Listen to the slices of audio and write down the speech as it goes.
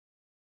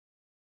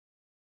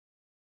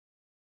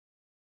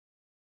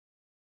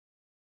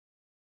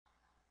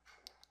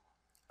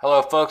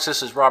Hello folks,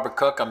 this is Robert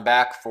Cook. I'm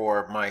back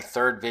for my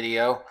third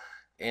video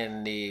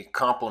in the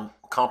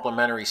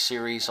complementary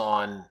series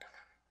on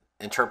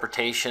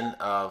interpretation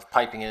of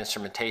piping and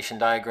instrumentation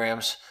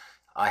diagrams.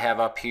 I have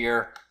up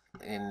here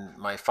in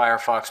my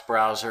Firefox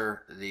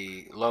browser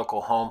the local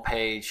home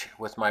page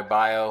with my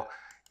bio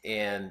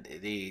and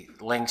the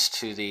links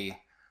to the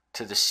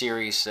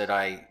series that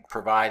I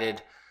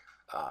provided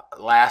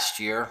last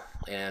year.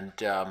 And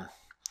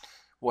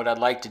what I'd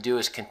like to do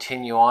is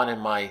continue on in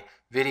my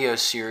video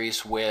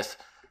series with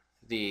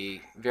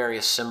the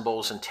various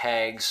symbols and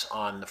tags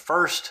on the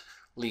first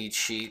lead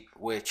sheet,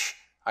 which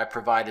I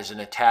provide as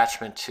an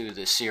attachment to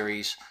the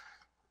series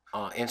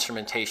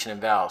Instrumentation and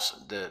Valves.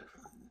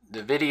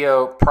 The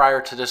video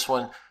prior to this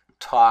one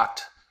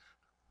talked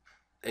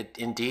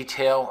in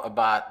detail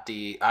about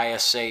the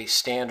ISA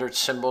standard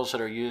symbols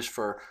that are used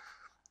for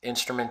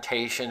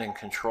instrumentation and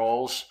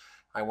controls.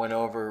 I went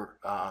over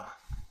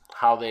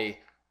how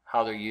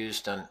they're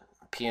used on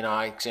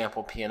P&I,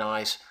 example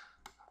P&Is,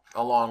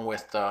 along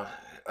with a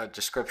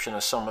description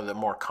of some of the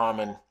more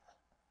common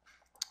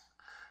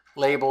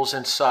labels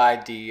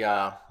inside the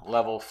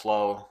level,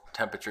 flow,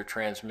 temperature,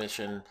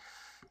 transmission,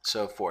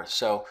 so forth.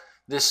 So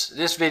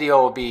this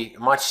video will be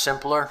much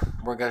simpler.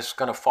 We're just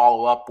going to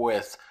follow up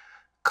with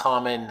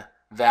common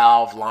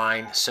valve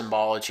line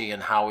symbology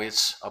and how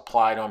it's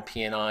applied on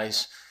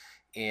P&Is.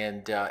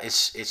 And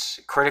it's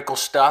critical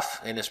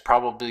stuff, and it's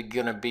probably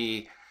going to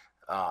be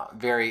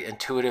very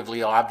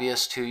intuitively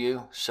obvious to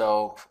you.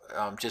 So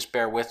just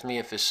bear with me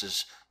if this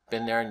has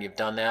been there and you've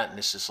done that and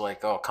this is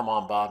like, oh, come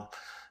on, Bob.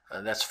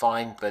 That's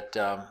fine. But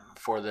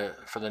for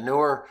the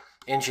newer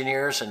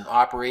engineers and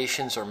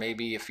operations, or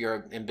maybe if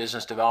you're in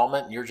business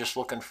development and you're just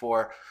looking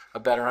for a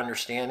better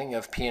understanding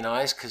of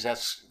P&Is because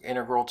that's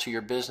integral to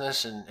your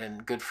business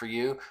and good for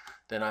you,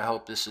 then I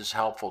hope this is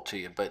helpful to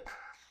you. But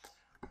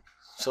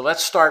so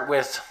let's start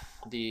with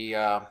the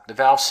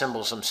valve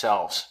symbols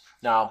themselves.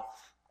 Now,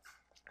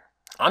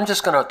 I'm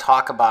just going to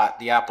talk about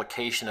the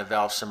application of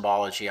valve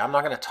symbology. I'm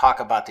not going to talk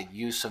about the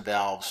use of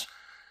valves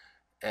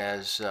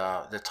as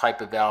the type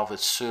of valve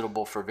that's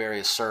suitable for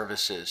various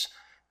services.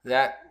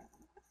 That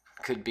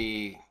could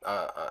be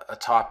a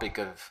topic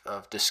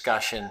of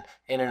discussion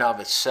in and of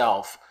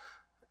itself.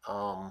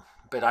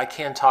 But I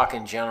can talk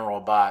in general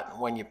about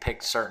when you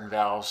pick certain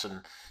valves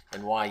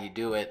and why you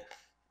do it.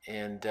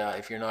 And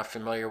if you're not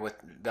familiar with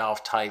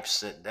valve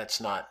types, that's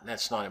not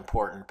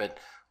important. But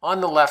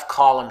on the left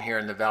column here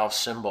in the valve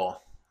symbol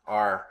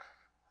are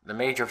the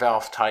major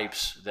valve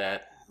types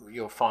that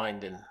you'll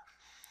find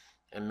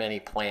in many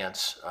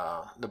plants.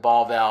 The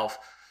ball valve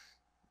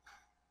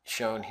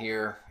shown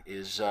here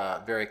is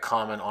a very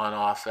common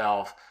on-off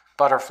valve.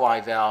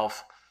 Butterfly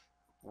valve,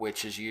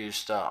 which is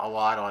used a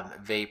lot on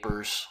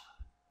vapors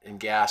and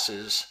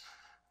gases.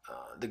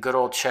 The good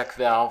old check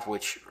valve,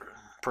 which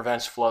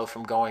prevents flow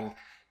from going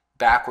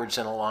backwards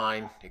in a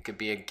line. It could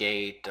be a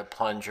gate, a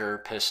plunger,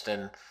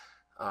 piston.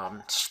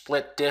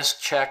 Split disc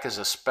check is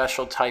a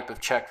special type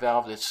of check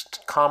valve that's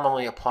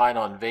commonly applied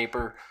on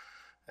vapor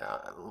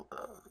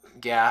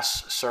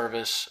gas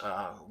service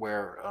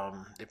where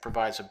it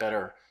provides a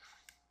better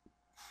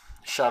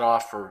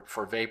shutoff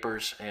for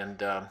vapors,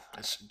 and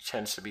it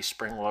tends to be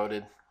spring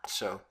loaded,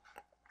 so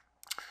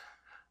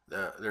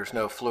there's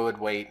no fluid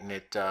weight and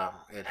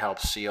it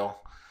helps seal.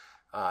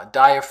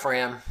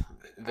 Diaphragm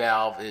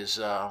valve is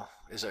a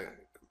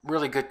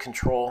really good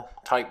control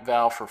type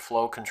valve for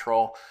flow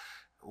control,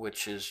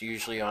 which is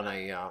usually on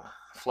a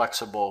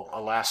flexible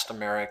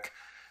elastomeric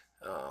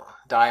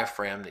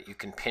diaphragm that you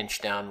can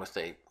pinch down with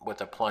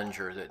a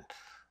plunger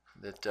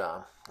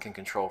that can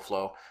control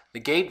flow. The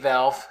gate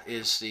valve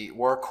is the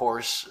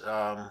workhorse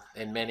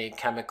in many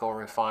chemical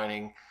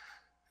refining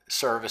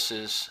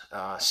services,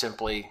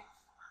 simply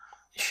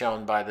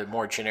shown by the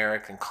more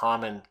generic and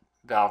common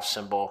valve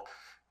symbol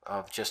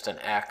of just an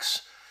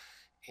X,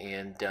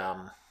 and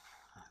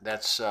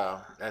that's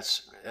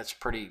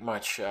pretty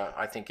much,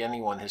 I think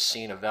anyone has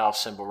seen a valve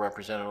symbol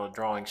represented on a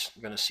drawing is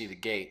going to see the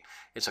gate.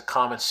 It's a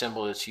common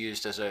symbol that's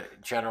used as a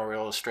general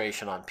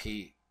illustration on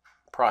P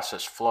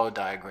process flow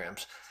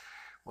diagrams,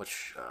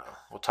 which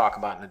we'll talk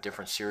about in a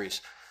different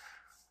series.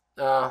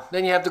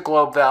 Then you have the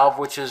globe valve,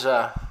 which is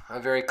a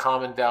very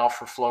common valve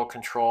for flow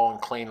control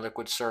and clean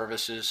liquid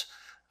services.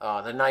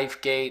 The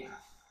knife gate,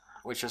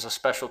 which is a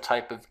special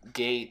type of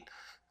gate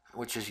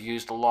which is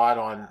used a lot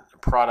on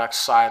product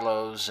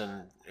silos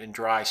and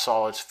dry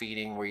solids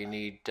feeding, where you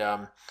need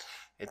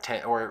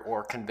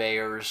or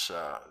conveyors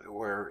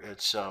where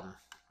it's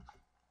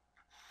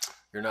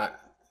you're not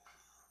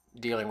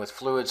dealing with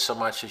fluids so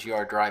much as you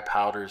are dry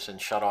powders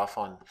and shut off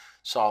on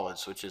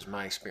solids, which is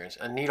my experience.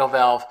 A needle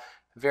valve,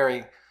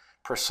 very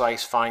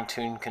precise,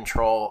 fine-tuned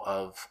control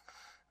of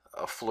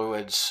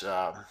fluids.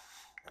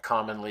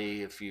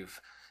 Commonly, if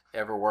you've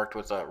ever worked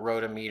with a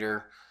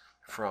rotometer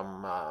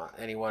from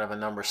any one of a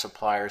number of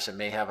suppliers that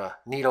may have a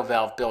needle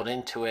valve built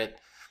into it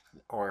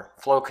or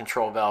flow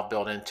control valve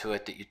built into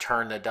it, that you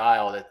turn the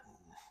dial, that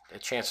the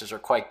chances are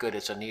quite good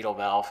it's a needle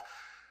valve.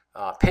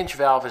 Pinch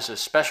valve is a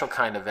special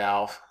kind of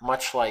valve,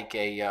 much like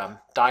a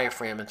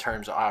diaphragm in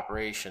terms of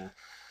operation.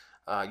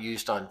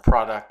 used on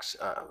products,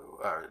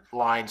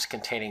 lines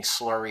containing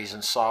slurries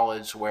and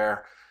solids,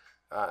 where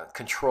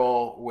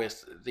control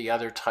with the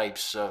other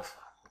types of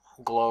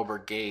globe or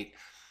gate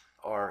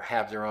or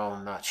have their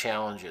own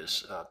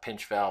challenges.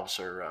 Pinch valves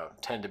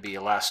tend to be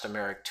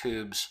elastomeric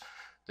tubes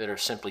that are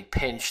simply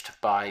pinched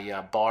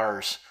by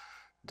bars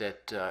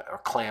that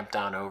are clamped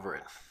down over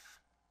it.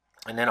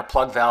 And then a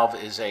plug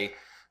valve is a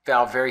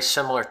valve very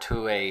similar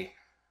to a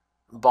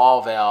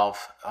ball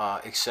valve,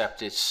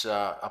 except it's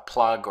a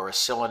plug or a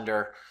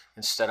cylinder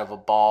instead of a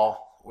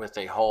ball with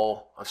a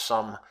hole of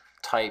some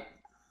type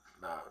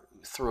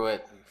through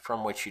it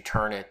from which you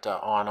turn it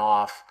on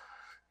off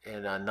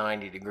in a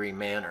 90-degree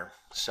manner.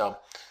 So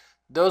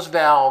those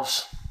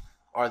valves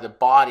are the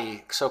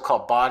body,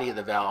 so-called body of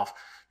the valve.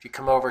 If you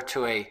come over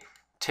to a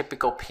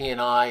typical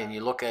P&I and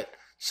you look at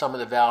some of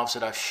the valves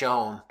that I've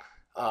shown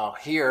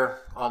here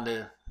on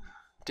the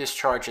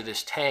discharge of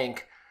this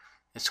tank,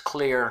 it's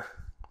clear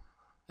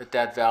that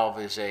that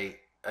valve is a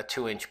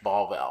 2-inch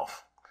ball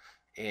valve.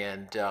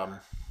 And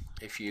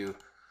if you,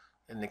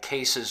 in the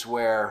cases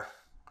where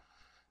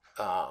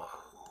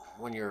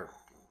when you're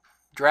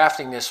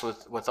drafting this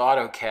with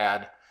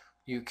AutoCAD,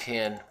 you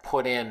can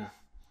put in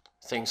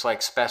things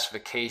like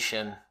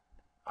specification,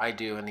 I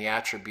do, and the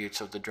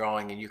attributes of the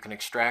drawing, and you can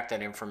extract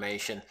that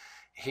information.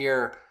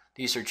 Here,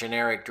 these are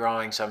generic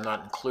drawings, I'm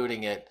not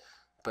including it,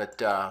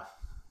 but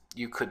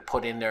you could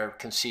put in there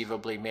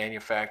conceivably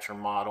manufacturer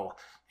model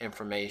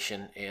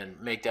information and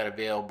make that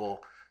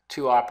available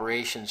to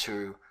operations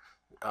who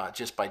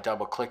just by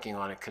double clicking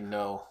on it can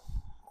know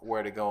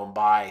where to go and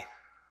buy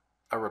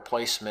a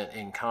replacement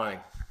in kind.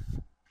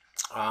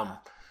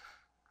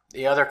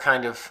 The other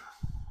kind of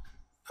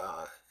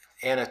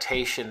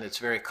annotation that's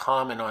very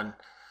common on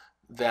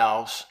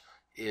valves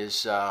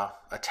is a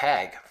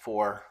tag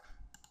for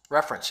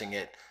referencing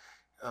it.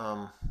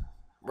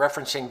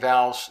 Referencing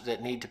valves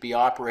that need to be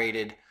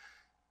operated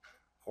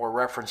or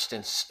referenced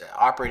in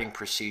operating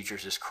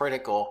procedures is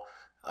critical.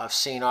 I've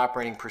seen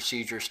operating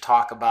procedures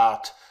talk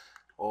about,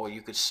 or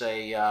you could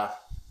say,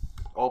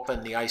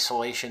 open the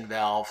isolation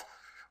valve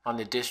on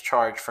the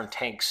discharge from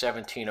tank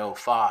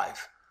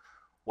 1705.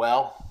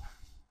 Well,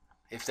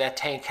 if that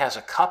tank has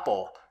a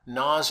couple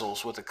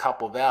nozzles with a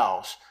couple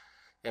valves,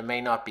 it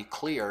may not be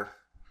clear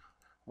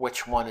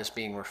which one is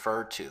being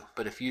referred to.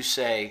 But if you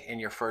say in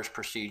your first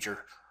procedure,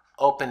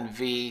 open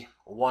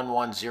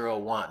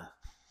V1101,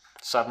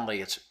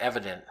 suddenly it's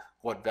evident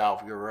what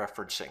valve you're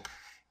referencing.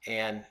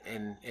 And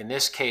in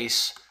this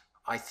case,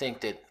 I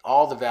think that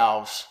all the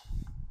valves,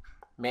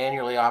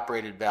 manually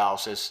operated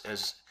valves,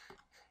 as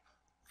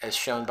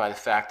shown by the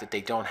fact that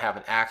they don't have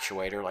an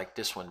actuator like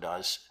this one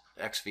does,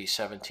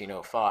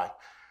 XV1705,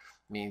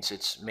 means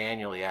it's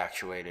manually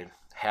actuated,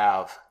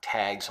 have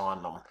tags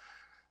on them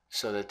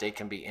so that they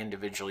can be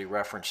individually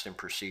referenced in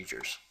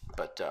procedures.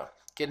 But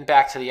getting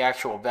back to the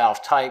actual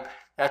valve type,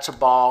 that's a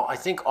ball. I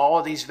think all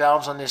of these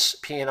valves on this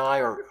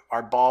P&I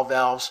are ball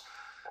valves.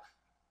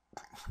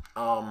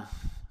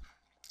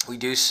 We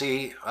do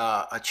see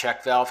a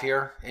check valve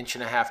here,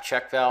 1.5-inch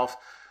check valve,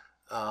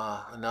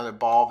 another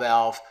ball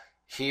valve.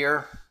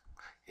 Here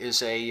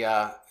is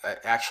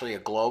actually a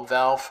globe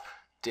valve.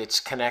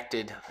 It's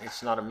connected,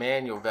 it's not a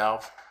manual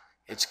valve,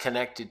 it's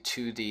connected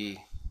to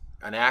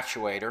an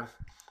actuator.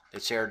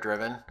 It's air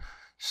driven,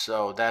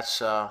 so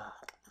that's a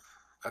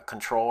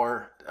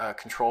control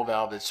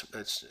valve. It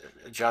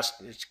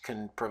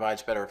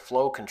provides better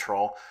flow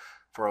control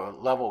for a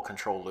level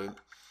control loop.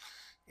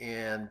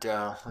 And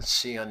let's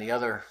see on the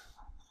other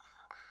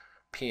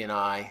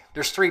P&I.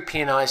 There's 3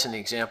 P&Is in the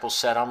example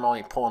set. I'm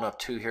only pulling up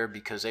 2 here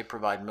because they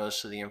provide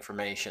most of the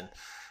information.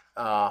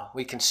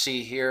 We can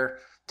see here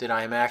that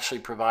I am actually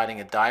providing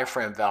a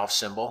diaphragm valve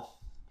symbol.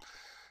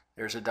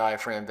 There's a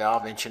diaphragm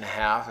valve,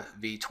 1.5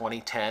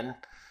 V2010.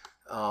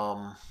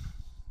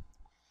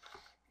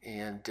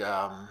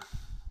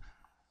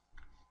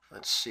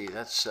 Let's see,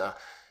 that's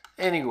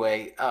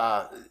anyway,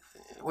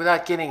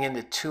 without getting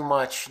into too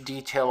much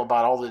detail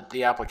about all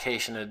the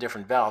application of the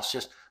different valves,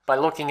 just by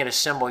looking at a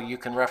symbol you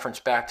can reference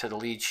back to the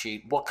lead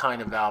sheet. What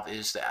kind of valve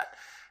is that?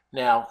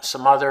 Now,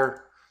 some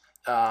other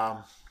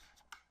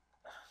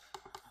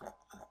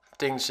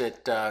things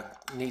that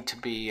need to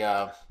be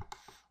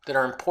that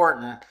are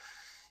important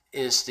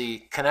is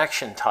the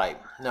connection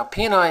type. Now,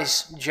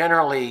 P&Is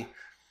generally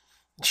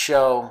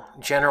show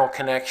general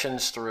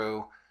connections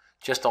through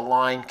just a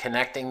line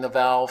connecting the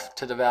valve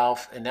to the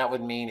valve, and that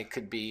would mean it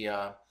could be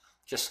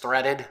just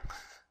threaded,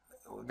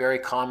 very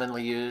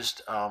commonly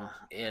used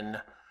in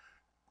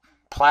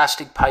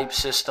plastic pipe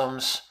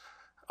systems,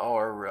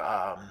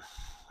 or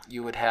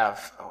you would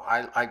have,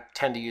 I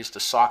tend to use the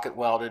socket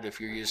welded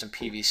if you're using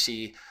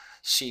PVC,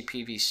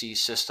 CPVC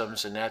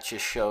systems, and that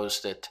just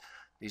shows that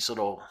these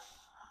little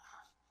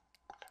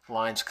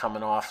lines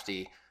coming off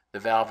the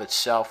valve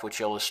itself,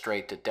 which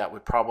illustrate that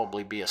would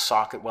probably be a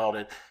socket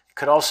welded. It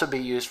could also be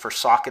used for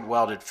socket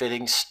welded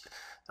fittings.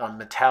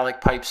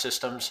 Metallic pipe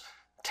systems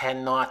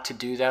tend not to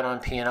do that on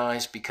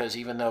P&Is, because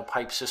even though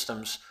pipe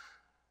systems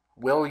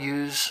will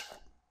use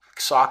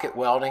socket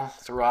welding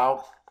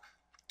throughout,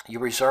 you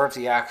reserve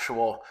the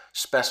actual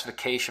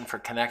specification for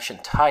connection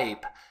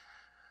type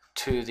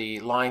to the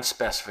line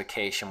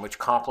specification, which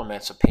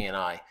complements a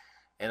P&I.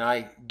 And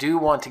I do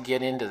want to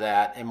get into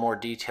that in more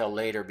detail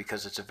later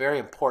because it's a very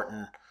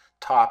important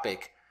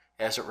topic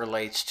as it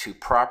relates to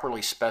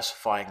properly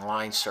specifying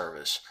line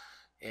service.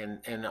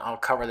 And I'll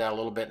cover that a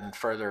little bit in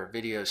further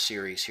video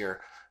series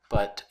here.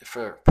 But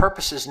for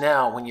purposes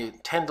now, when you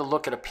tend to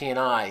look at a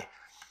P&I,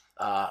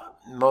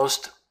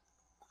 most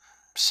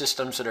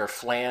systems that are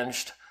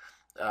flanged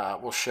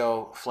will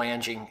show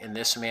flanging in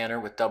this manner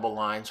with double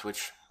lines,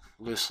 which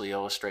loosely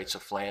illustrates a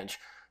flange.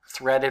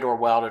 Threaded or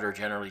welded are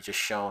generally just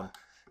shown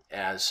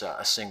as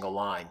a single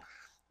line.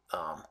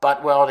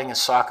 Butt welding and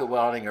socket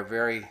welding are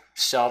very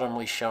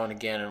seldomly shown,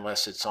 again,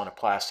 unless it's on a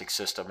plastic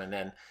system. And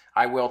then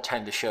I will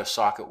tend to show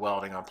socket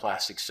welding on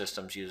plastic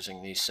systems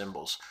using these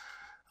symbols.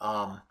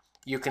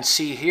 You can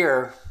see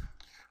here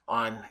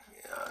on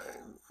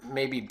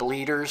maybe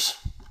bleeders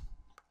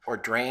or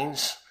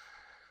drains,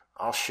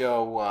 I'll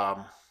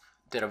show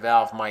that a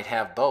valve might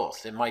have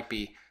both. It might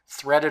be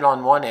threaded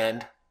on one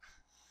end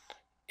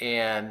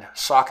and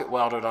socket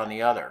welded on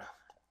the other.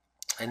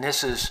 And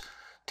this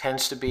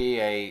tends to be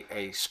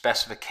a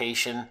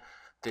specification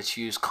that's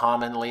used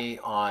commonly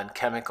on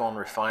chemical and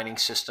refining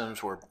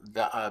systems where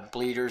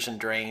bleeders and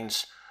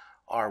drains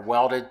are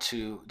welded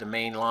to the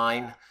main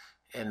line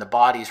and the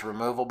body's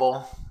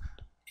removable,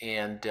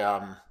 and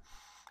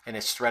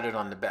it's threaded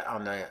on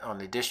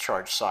the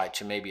discharge side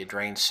to maybe a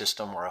drain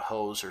system or a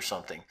hose or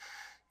something.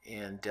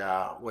 And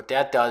what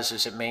that does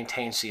is it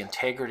maintains the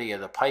integrity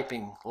of the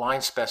piping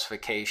line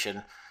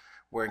specification,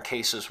 where in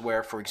cases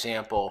where, for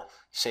example,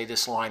 say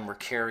this line were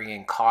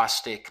carrying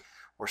caustic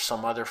or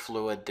some other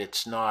fluid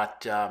that's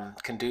not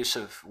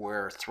conducive,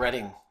 where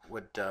threading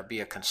would be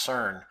a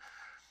concern,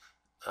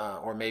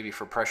 or maybe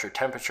for pressure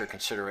temperature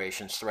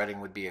considerations, threading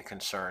would be a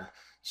concern.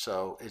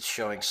 So it's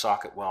showing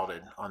socket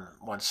welded on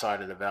one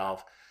side of the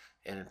valve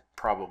and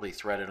probably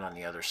threaded on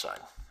the other side.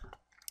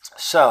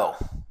 So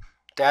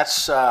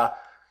that's,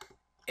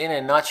 in a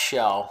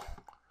nutshell,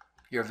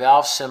 your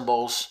valve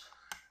symbols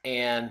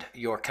and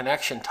your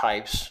connection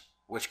types,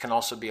 which can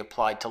also be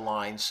applied to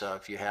lines.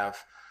 If you have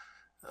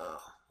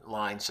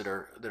lines that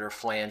are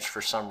flanged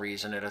for some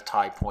reason at a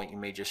tie point, you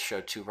may just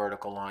show two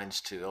vertical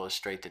lines to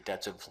illustrate that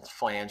that's a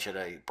flange at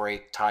a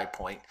break tie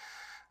point.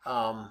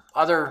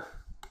 Other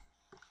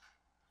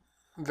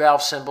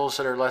valve symbols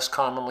that are less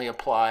commonly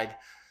applied,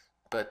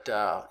 but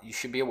you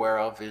should be aware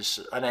of, is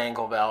an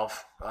angle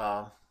valve.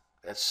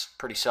 That's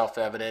pretty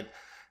self-evident.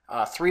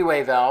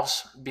 Three-way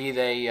valves, be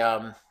they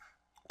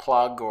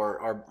plug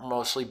or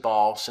mostly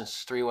ball,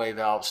 since three-way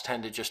valves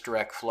tend to just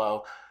direct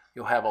flow,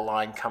 you'll have a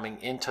line coming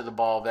into the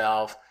ball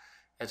valve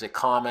as a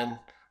common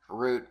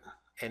route,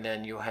 and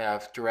then you'll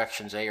have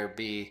directions A or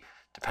B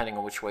depending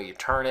on which way you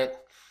turn it.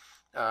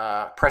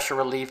 Pressure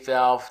relief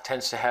valve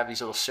tends to have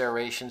these little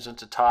serrations at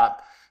the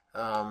top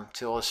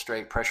to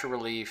illustrate pressure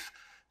relief.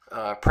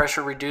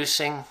 Pressure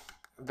reducing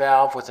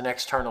valve with an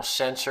external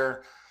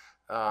sensor,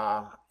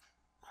 and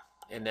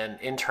then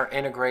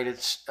integrated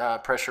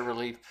pressure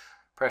relief,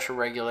 pressure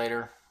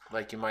regulator,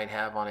 like you might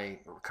have on a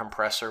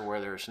compressor where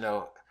there's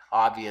no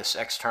obvious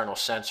external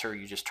sensor.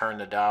 You just turn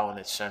the dial and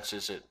it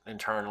senses it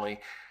internally.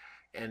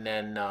 And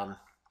then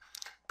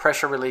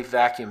pressure relief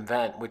vacuum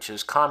vent, which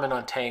is common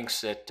on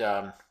tanks that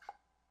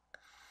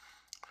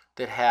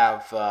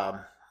have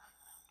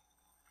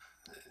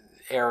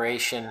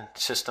aeration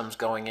systems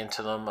going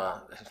into them.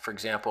 For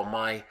example,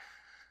 my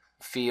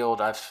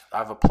field, I've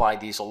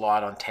applied these a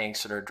lot on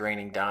tanks that are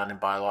draining down in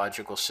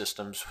biological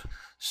systems,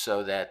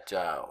 so that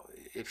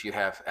if you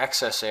have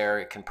excess air,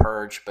 it can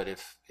purge, but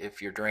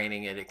if you're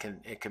draining it,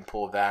 it can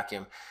pull a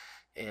vacuum.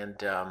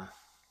 And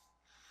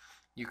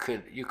you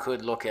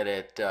could look at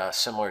it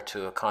similar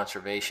to a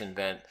conservation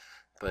vent,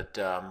 but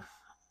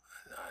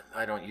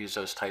I don't use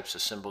those types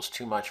of symbols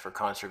too much for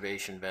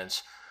conservation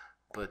vents,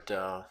 but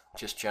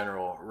just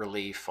general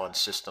relief on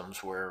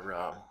systems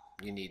where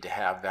you need to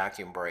have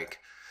vacuum break.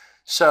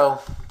 So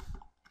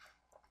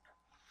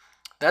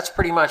that's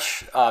pretty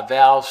much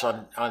valves.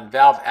 On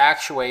valve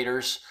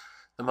actuators,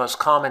 the most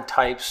common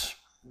types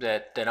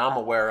that I'm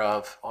aware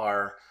of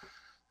are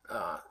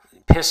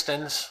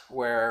pistons,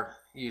 where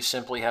you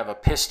simply have a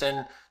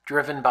piston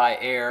driven by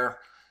air,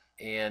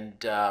 and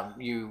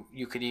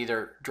you could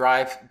either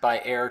drive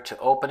by air to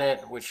open it,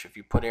 which if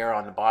you put air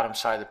on the bottom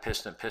side of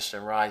the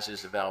piston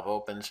rises, the valve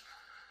opens,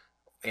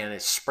 and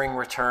it's spring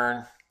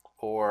return,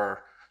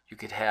 or you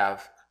could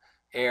have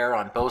air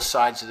on both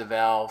sides of the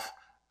valve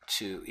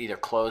to either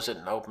close it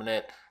and open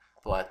it.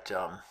 But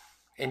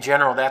in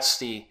general, that's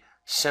the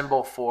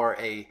symbol for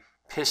a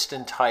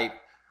piston type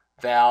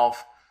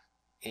valve,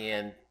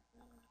 and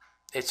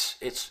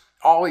it's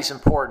always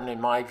important,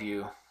 in my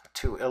view,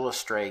 to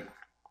illustrate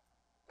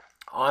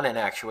on an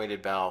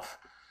actuated valve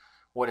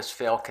what its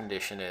fail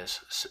condition is.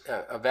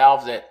 A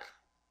valve that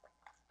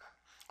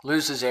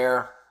loses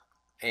air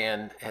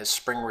and has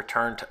spring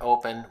return to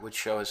open would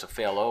show as a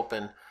fail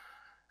open.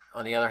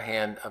 On the other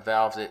hand, a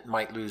valve that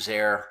might lose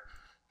air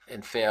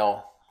and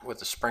fail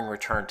with a spring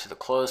return to the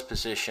closed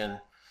position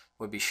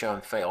would be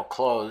shown fail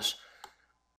close.